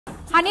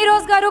Honey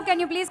Rose garu, can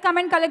you please come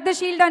and collect the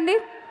shield, Andi?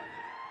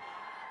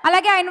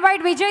 Alage, I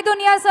invite Vijay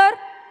Dunia sir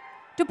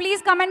to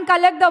please come and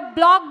collect the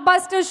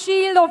blockbuster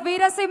shield of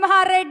Veera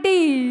Simha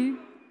Reddy.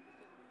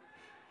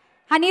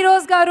 Honey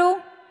Rose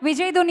garu,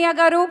 Vijay Dunia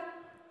garu.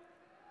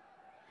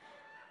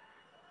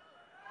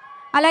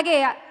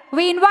 Alage,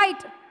 we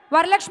invite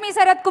Varalakshmi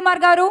Sarath Kumar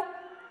garu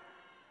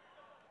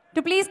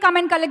to please come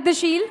and collect the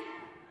shield.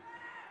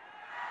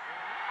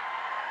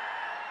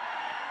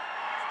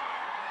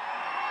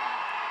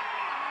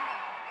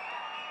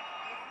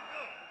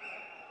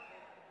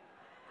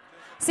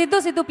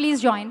 Sidhu,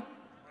 please join.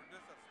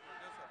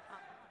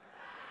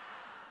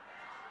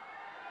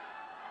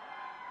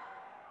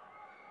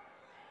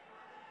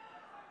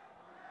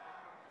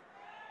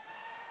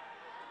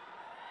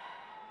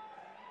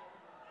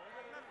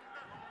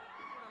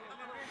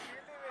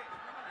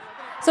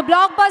 So,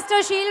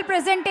 blockbuster shield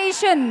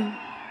presentation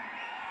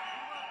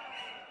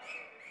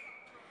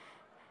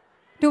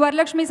to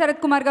Varalakshmi Sarath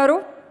Kumar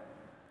garu.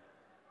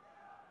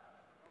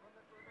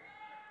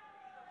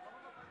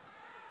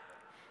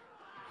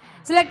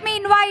 So let me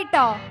invite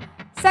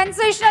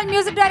sensational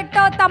music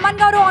director Taman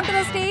garu onto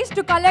the stage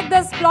to collect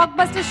this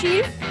blockbuster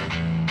shield.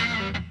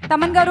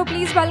 Taman garu,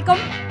 please welcome.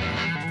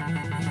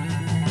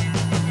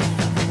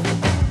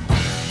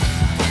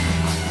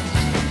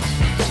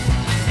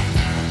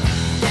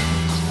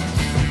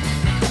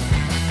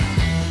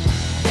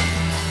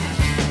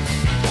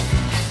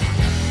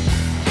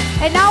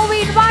 And now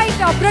we invite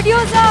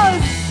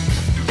producers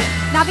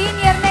Naveen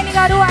Yerneni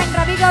garu and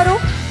Ravi garu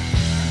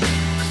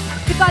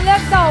to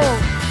collect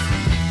the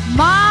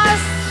mass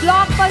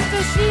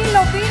blockbuster shield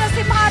of Veera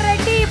Simha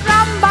Reddy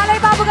from Balai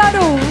Babu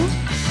garu.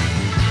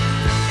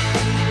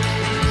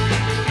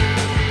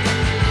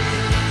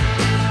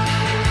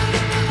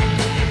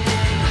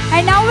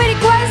 And now we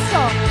request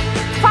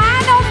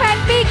fan of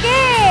NPK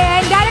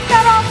and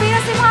director of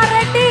Veera Simha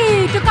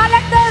Reddy to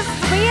collect this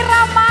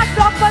Veera mass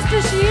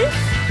blockbuster shield.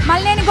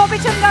 Malneni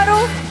Gopichand garu,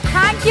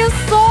 thank you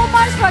so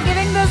much for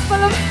giving this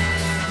film.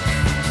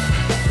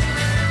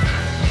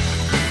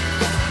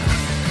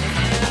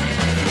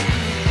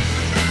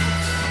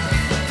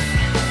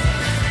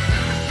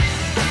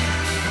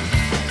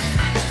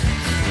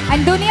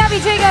 And Dunia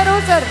Vijay garu,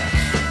 sir.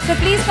 So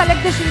please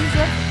collect the shield,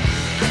 sir.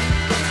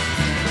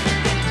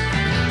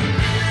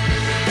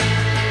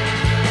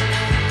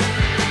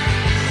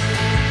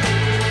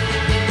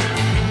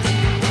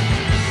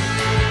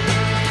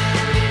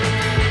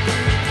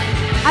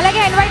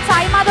 Alage, invite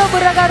Sai Madhav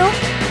Burra garu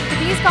to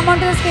please come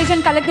onto the stage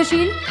and collect the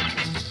shield.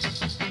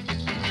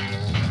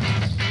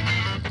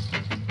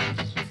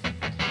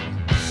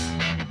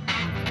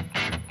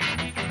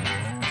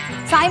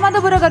 Sai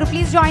Madhav Burra garu,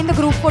 please join the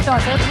group photo,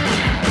 sir.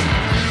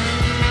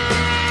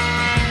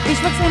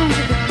 Vishwak Sen and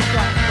Sidhu.